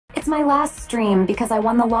It's my last stream because I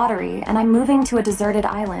won the lottery and I'm moving to a deserted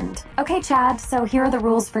island. Okay, Chad, so here are the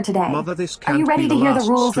rules for today. Mother, this Are you can't ready be to the hear the last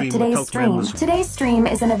rules of stream today's cult stream? members. Today's stream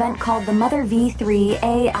is an event called the MotherV3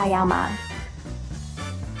 Ayama.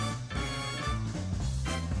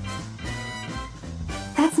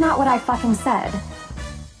 That's not what I fucking said.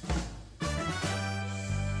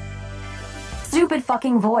 Stupid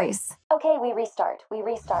fucking voice. Okay, we restart.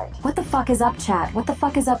 What the fuck is up, chat? What the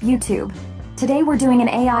fuck is up, YouTube? Today we're doing an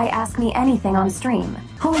AI Ask Me Anything on stream.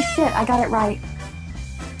 Holy shit, I got it right.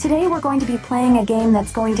 Today we're going to be playing a game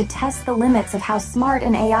that's going to test the limits of how smart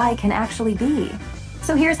an AI can actually be.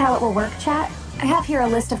 So here's how it will work, chat. I have here a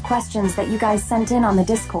list of questions that you guys sent in on the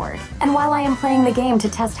Discord. And while I am playing the game to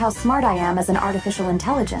test how smart I am as an artificial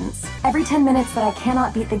intelligence, every 10 minutes that I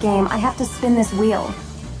cannot beat the game, I have to spin this wheel.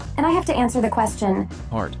 And I have to answer the question.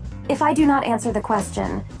 Hard. If I do not answer the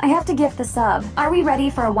question, I have to gift the sub. Are we ready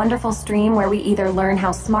for a wonderful stream where we either learn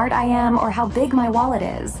how smart I am or how big my wallet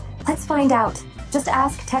is? Let's find out. Just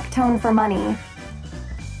ask Tectone for money.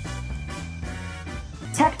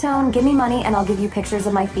 Tectone, give me money and I'll give you pictures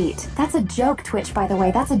of my feet. That's a joke, Twitch, by the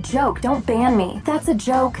way. That's a joke. Don't ban me. That's a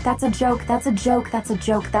joke. That's a joke. That's a joke. That's a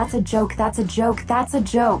joke. That's a joke. That's a joke. That's a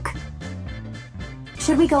joke.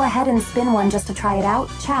 Should we go ahead and spin one just to try it out?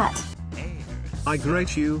 Chat. I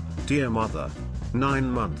grate you, dear mother. 9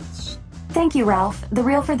 months. Thank you, Ralph. The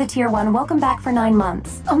real for the tier 1. Welcome back for 9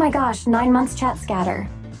 months. Oh my gosh, 9 months, chat. Scatter.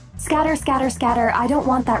 Scatter, scatter, scatter. I don't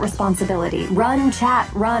want that responsibility. Run,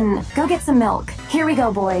 chat, run. Go get some milk. Here we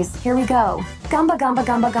go, boys. Here we go. Gumba, gumba,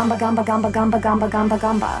 gumba, gumba, gumba, gumba, gumba, gumba, gumba,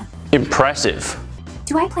 gumba. Impressive.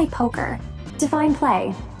 Do I play poker? Define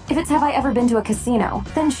play. If it's have I ever been to a casino,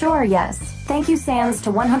 then sure, yes. Thank you, Sans,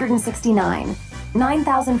 to 169.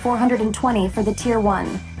 9,420 for the tier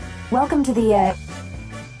 1. Welcome to the,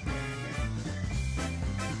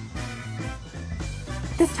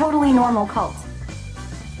 this totally normal cult.